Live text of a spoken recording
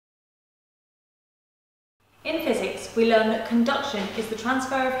In physics, we learn that conduction is the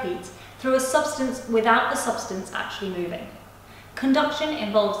transfer of heat through a substance without the substance actually moving. Conduction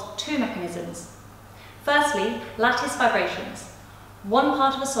involves two mechanisms. Firstly, lattice vibrations. One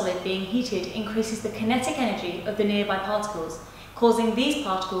part of a solid being heated increases the kinetic energy of the nearby particles, causing these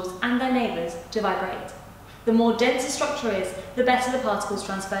particles and their neighbours to vibrate. The more dense a structure is, the better the particles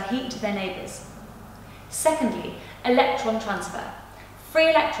transfer heat to their neighbours. Secondly, electron transfer. Free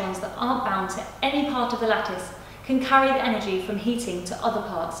electrons that aren't bound to any part of the lattice can carry the energy from heating to other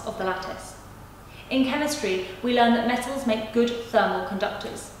parts of the lattice. In chemistry, we learn that metals make good thermal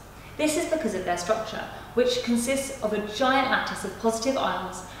conductors. This is because of their structure, which consists of a giant lattice of positive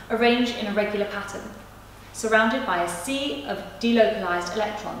ions arranged in a regular pattern, surrounded by a sea of delocalized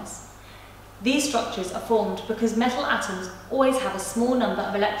electrons. These structures are formed because metal atoms always have a small number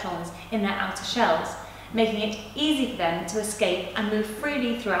of electrons in their outer shells, making it easy for them to escape and move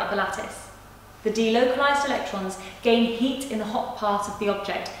freely throughout the lattice. The delocalized electrons gain heat in the hot part of the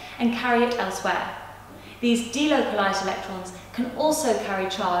object and carry it elsewhere. These delocalized electrons can also carry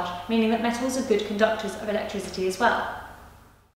charge, meaning that metals are good conductors of electricity as well.